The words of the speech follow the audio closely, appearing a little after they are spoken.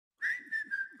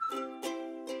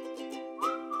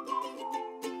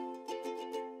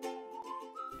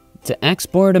To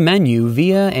export a menu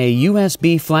via a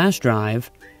USB flash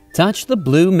drive, touch the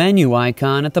blue menu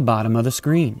icon at the bottom of the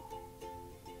screen.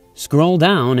 Scroll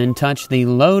down and touch the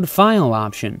Load File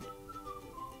option.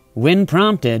 When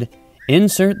prompted,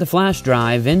 insert the flash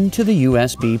drive into the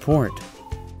USB port.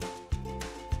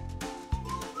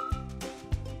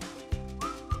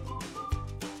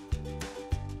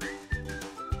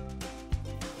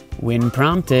 When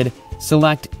prompted,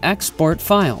 select Export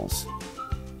Files.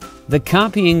 The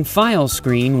Copying File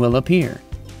screen will appear.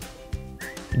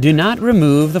 Do not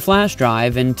remove the flash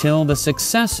drive until the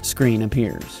Success screen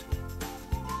appears.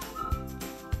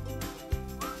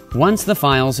 Once the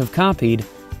files have copied,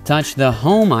 touch the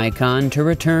Home icon to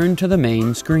return to the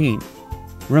main screen.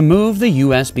 Remove the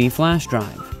USB flash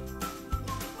drive.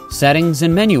 Settings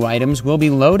and menu items will be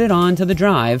loaded onto the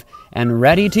drive and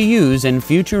ready to use in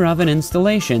future oven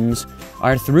installations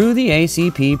are through the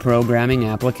ACP Programming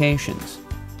Applications.